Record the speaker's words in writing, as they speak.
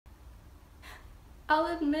I'll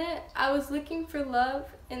admit I was looking for love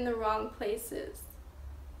in the wrong places.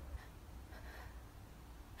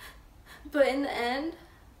 But in the end,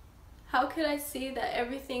 how could I see that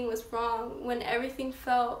everything was wrong when everything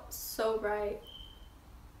felt so right?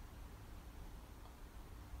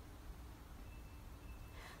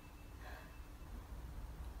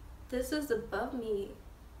 This is above me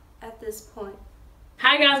at this point.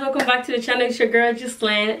 Hi guys, welcome back to the channel. It's your girl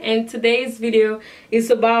Gislaine, and today's video is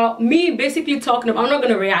about me basically talking about, I'm not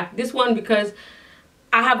going to react this one because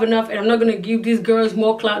I have enough and I'm not going to give these girls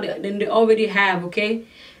more clout than they already have, okay?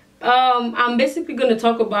 I'm basically going to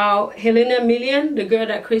talk about Hehleena Million, the girl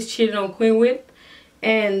that Chris cheated on Queen with,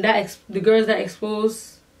 and the girls that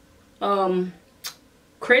exposed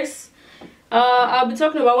Chris. I'll be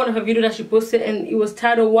talking about one of her videos that she posted, and it was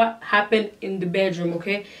titled "What Happened in the Bedroom,"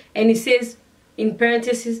 okay? And it says, in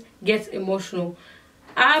parentheses, gets emotional.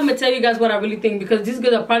 I'm gonna tell you guys what I really think, because these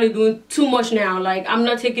girls are probably doing too much now. Like, I'm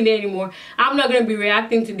not taking it anymore. I'm not gonna be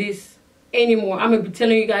reacting to this anymore. I'm gonna be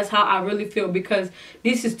telling you guys how I really feel, because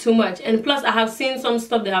this is too much. And plus, I have seen some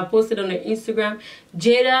stuff that I posted on her Instagram.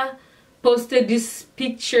 Jada posted this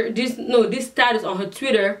picture, this status on her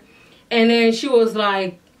Twitter, and then she was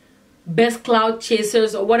like, best cloud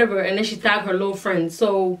chasers or whatever, and then she tagged her low friend.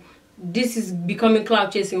 So this is becoming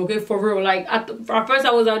cloud chasing, okay, for real. Like, at first I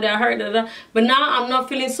was out there hurt, but now I'm not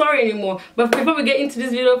feeling sorry anymore. But before we get into this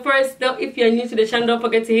video, first, if you're new to the channel, don't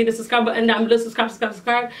forget to hit the subscribe button down below.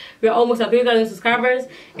 Subscribe. We're almost at 3,000 subscribers,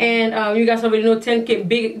 and you guys already know 10K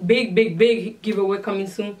big giveaway coming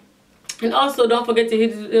soon. And also, don't forget to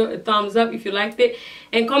hit this video a thumbs up if you liked it,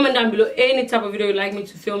 and comment down below any type of video you'd like me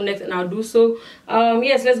to film next, and I'll do so.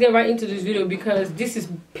 Yes, let's get right into this video, because this is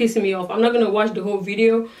pissing me off. I'm not gonna watch the whole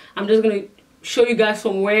video. I'm just gonna show you guys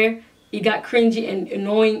from where it got cringy and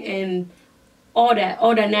annoying and all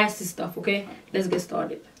that nasty stuff. Okay, let's get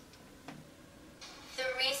started. The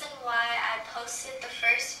reason why I posted the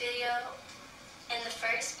first video in the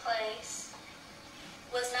first place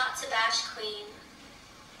was not to bash Queen.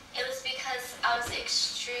 It was because I was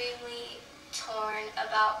extremely torn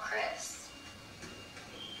about Chris.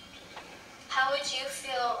 How would you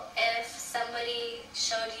feel if somebody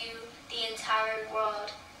showed you the entire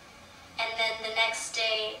world, and then the next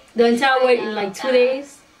day, the entire world in like 2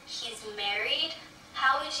 days? He's married?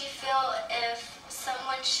 How would you feel if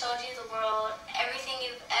someone showed you the world, everything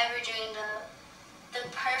you've ever dreamed of, the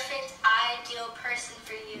perfect ideal person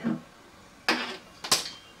for you,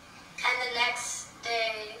 and the next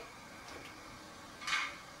day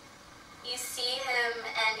you see him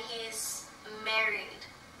and he's married,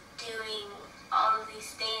 doing all of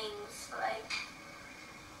these things? Like,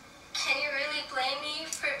 can you really blame me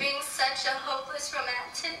for being such a hopeless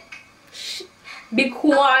romantic? Be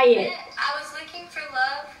quiet. I was looking for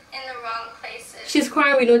love in the wrong places. She's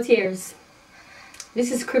crying with no tears.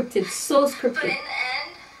 This is scripted, so scripted. But in the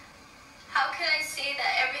end, how could I see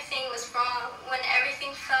that everything was wrong when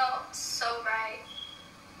everything felt so right?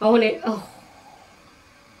 Oh.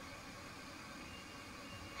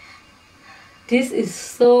 This is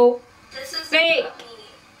so fake. About me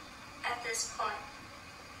at this point.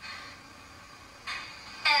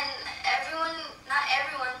 And everyone, not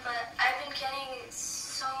everyone, but I've been getting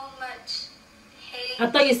so much hate. I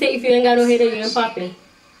thought you said if you ain't got no hater, you ain't popping.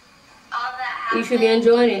 All that happened, you should be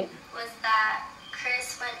enjoying it. Was that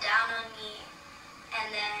Chris went down on me,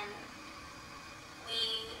 and then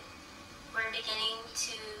we were beginning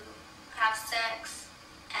to have sex,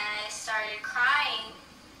 and I started crying.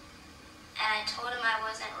 And I told him I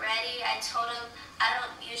wasn't ready. I told him I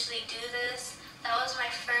don't usually do this. That was my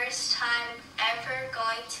first time ever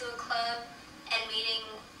going to a club and meeting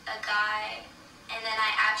a guy. And then I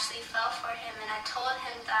actually fell for him, and I told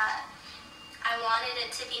him that I wanted it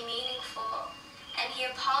to be meaningful. And he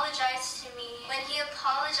apologized to me. When he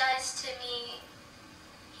apologized to me,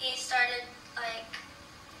 he started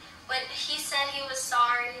when he said he was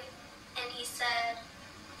sorry, and he said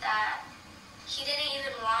that he didn't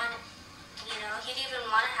even want, he didn't even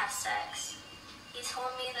want to have sex. He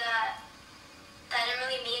told me that didn't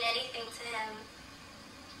really mean anything to him.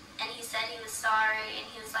 And he said he was sorry, and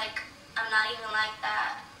he was like, I'm not even like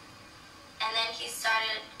that. And then he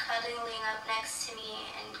started cuddling up next to me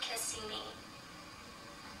and kissing me.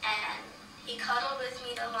 And he cuddled with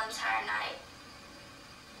me the whole entire night.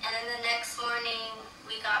 And then the next morning,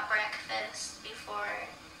 we got breakfast before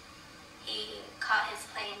he caught his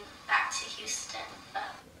plane back to Houston.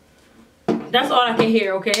 That's all I can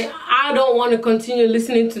hear, okay? I don't want to continue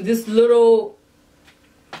listening to this little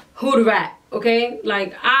hood rat, okay?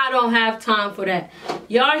 Like, I don't have time for that.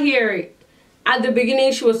 Y'all hear it. At the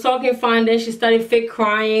beginning, she was talking fine, then she started fake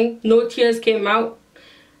crying. No tears came out.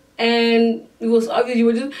 and it was obvious you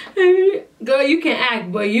were just, girl, you can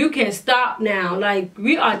act, but you can stop now. Like,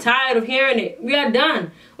 we are tired of hearing it. We are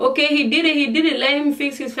done. Okay, he did it. Let him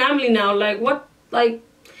fix his family now. Like, what? Like,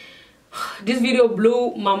 this video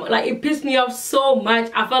blew my, like, it pissed me off so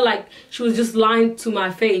much. I felt like she was just lying to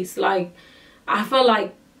my face. Like, I felt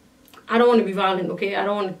like I don't want to be violent, okay?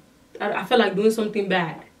 I felt like doing something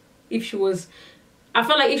bad. If she was, I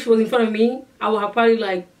felt like if she was in front of me, I would have probably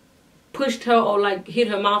like pushed her or like hit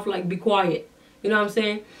her mouth, like, be quiet. You know what I'm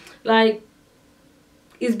saying? Like,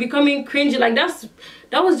 it's becoming cringy. Like,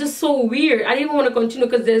 that was just so weird. I didn't want to continue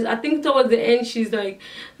because I think towards the end she's like,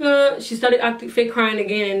 she started acting fake crying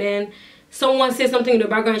again, and then someone said something in the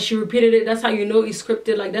background, she repeated it. That's how you know it's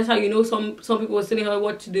scripted. Like, that's how you know some people were telling her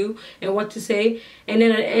what to do and what to say. And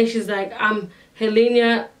then at the end she's like, I'm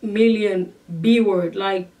Hehleena million B word,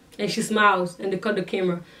 like, and she smiles and they cut the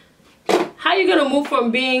camera. How you gonna move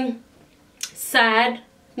from being sad,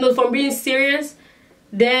 no, from being serious,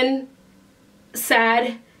 then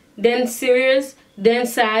sad, then serious, then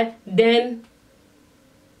sad, then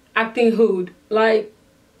acting hood? Like,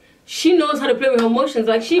 she knows how to play with her emotions.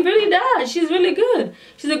 Like, she really does. She's really good.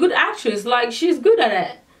 She's a good actress. Like, she's good at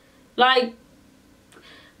that. Like,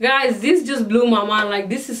 guys, this just blew my mind. Like,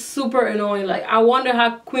 this is super annoying. Like, I wonder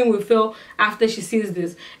how Queen will feel after she sees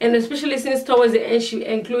this. And especially since towards the end she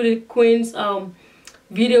included Queen's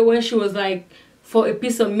video when she was like, for a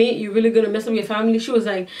piece of meat, you're really gonna mess up your family. She was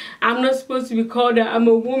like, I'm not supposed to be called that. I'm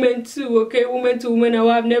a woman too, okay? Woman to woman. Now,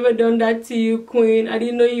 I've never done that to you, Queen. I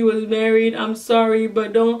didn't know you was married. I'm sorry,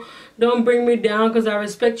 but don't bring me down because I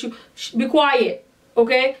respect you. Shh, be quiet,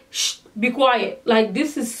 okay? Shh, be quiet. Like,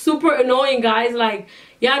 this is super annoying, guys. Like,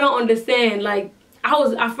 y'all don't understand. Like,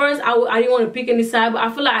 at first I didn't want to pick any side, but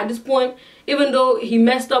I feel like at this point, even though he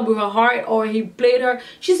messed up with her heart or he played her,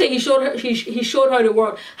 she said he showed her the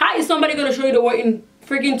world. How is somebody gonna show you the world in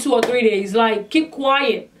freaking 2 or 3 days? Like, keep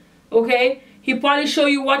quiet, okay? He probably show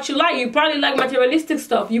you what you like. You probably like materialistic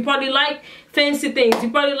stuff. You probably like fancy things.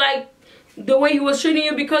 You probably like the way he was treating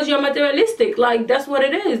you because you're materialistic. Like, that's what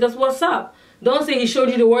it is. That's what's up. Don't say he showed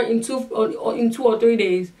you the world in 2 or 3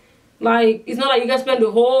 days. Like, it's not like you guys spend the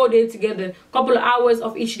whole day together, couple of hours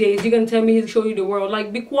of each day. You're gonna tell me he'll show you the world.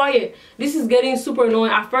 Like, be quiet. This is getting super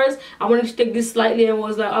annoying. At first, I wanted to take this slightly and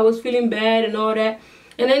was like, I was feeling bad and all that.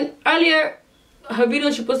 And then earlier, her video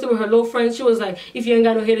she posted with her low friends, she was like, if you ain't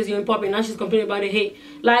got no haters, you ain't popping. Now she's complaining about the hate.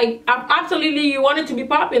 Like, absolutely, you wanted to be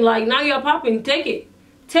popping. Like, now you're popping. Take it.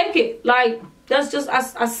 Take it. Like, that's just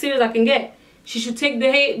as serious as I can get. She should take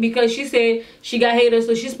the hate because she said she got haters,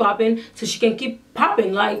 so she's popping, so she can keep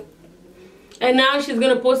popping. Like, and now she's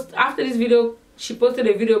gonna post, after this video, she posted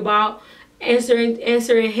a video about answering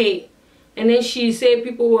hate. And then she said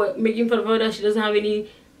people were making fun of her that she doesn't have any,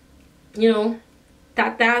 you know,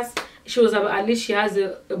 tatas. She was like, at least she has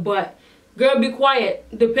a butt. Girl, be quiet.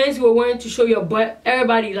 The pants you were wearing to show your butt,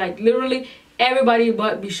 everybody, like, literally everybody's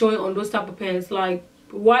butt be showing on those type of pants. Like,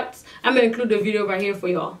 what? I'm gonna include the video right here for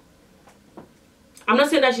y'all. I'm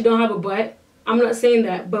not saying that she don't have a butt. I'm not saying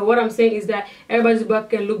that, but what I'm saying is that everybody's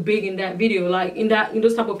butt can look big in that video, like in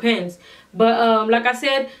those type of pants. But like I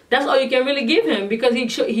said, that's all you can really give him because he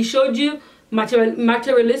showed you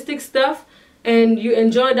materialistic stuff and you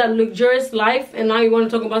enjoyed that luxurious life, and now you want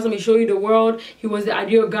to talk about something, show you the world. He was the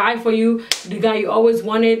ideal guy for you, the guy you always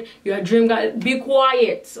wanted, your dream guy. Be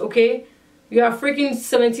quiet, okay? You are freaking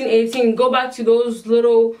 17, 18. Go back to those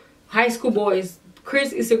little high school boys.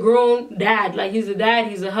 Chris is a grown dad. Like, he's a dad,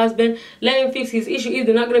 he's a husband. Let him fix his issue. If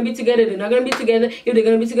they're not going to be together, they're not going to be together. If they're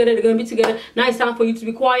going to be together, they're going to be together. Now it's time for you to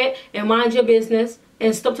be quiet and mind your business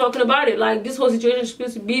and stop talking about it. Like, this whole situation is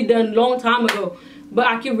supposed to be done long time ago. But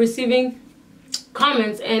I keep receiving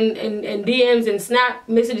comments and DMs and snap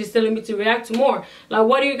messages telling me to react to more. Like,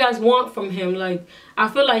 what do you guys want from him? Like, I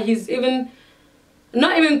feel like he's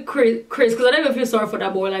not even Chris, because I don't even feel sorry for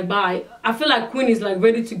that boy. Like, bye. I feel like Queen is like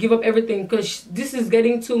ready to give up everything because this is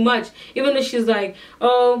getting too much. Even though she's like,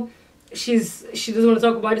 oh, she doesn't want to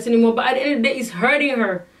talk about this anymore, but at the end of the day, it's hurting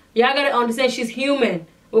her. Y'all gotta understand, she's human,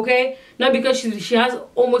 okay? Not because she has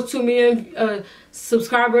almost 2 million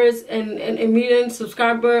subscribers and a million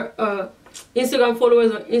subscriber Instagram followers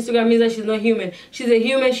on Instagram means that she's not human. She's a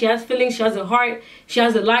human. She has feelings. She has a heart. She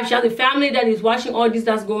has a life. She has a family that is watching all this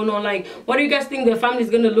that's going on. Like, what do you guys think the family is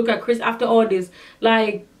gonna look at Chris after all this?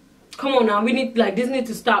 Like, come on now. We need, like, this need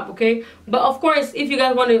to stop, okay? But of course, if you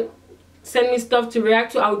guys want to send me stuff to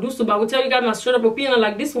react to, I will do so. But I will tell you guys my straight up opinion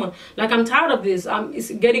like this one. Like, I'm tired of this. It's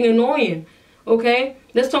getting annoying. Okay,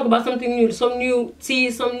 let's talk about something new. Some new tea.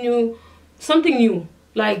 Something new.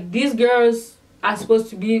 Like, these girls are supposed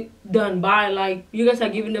to be done by, like, you guys are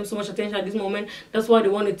giving them so much attention at this moment. That's why they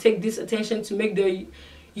want to take this attention to make their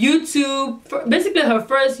YouTube, basically her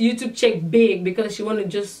first YouTube check big, because she wanted to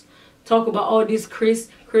just talk about all this Chris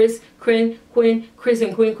and Queen,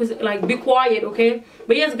 like be quiet, okay?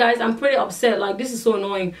 But yes guys, I'm pretty upset. Like this is so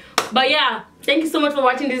annoying. But yeah, thank you so much for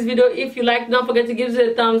watching this video. If you like, don't forget to give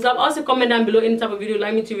it a thumbs up. Also comment down below any type of video you'd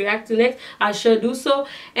like me to react to next. I shall do so.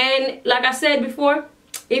 And like I said before,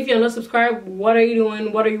 if you're not subscribed, what are you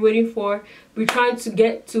doing? What are you waiting for? We're trying to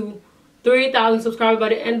get to 3,000 subscribers by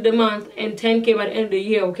the end of the month and 10K by the end of the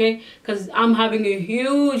year, okay? Because I'm having a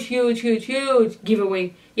huge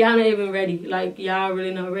giveaway. Y'all not even ready. Like, y'all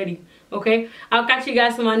really not ready, okay? I'll catch you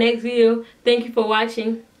guys in my next video. Thank you for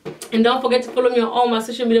watching. And don't forget to follow me on all my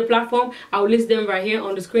social media platforms. I'll list them right here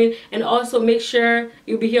on the screen. And also make sure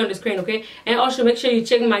you'll be here on the screen, okay? And also make sure you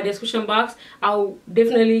check my description box. I'll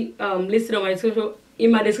definitely list it on my description,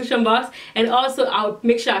 in my description box. And also I'll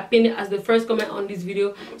make sure I pin it as the first comment on this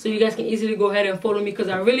video, so you guys can easily go ahead and follow me, because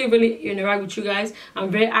I really interact with you guys. I'm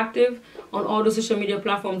very active on all the social media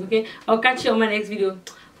platforms, okay? I'll catch you on my next video.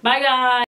 Bye guys.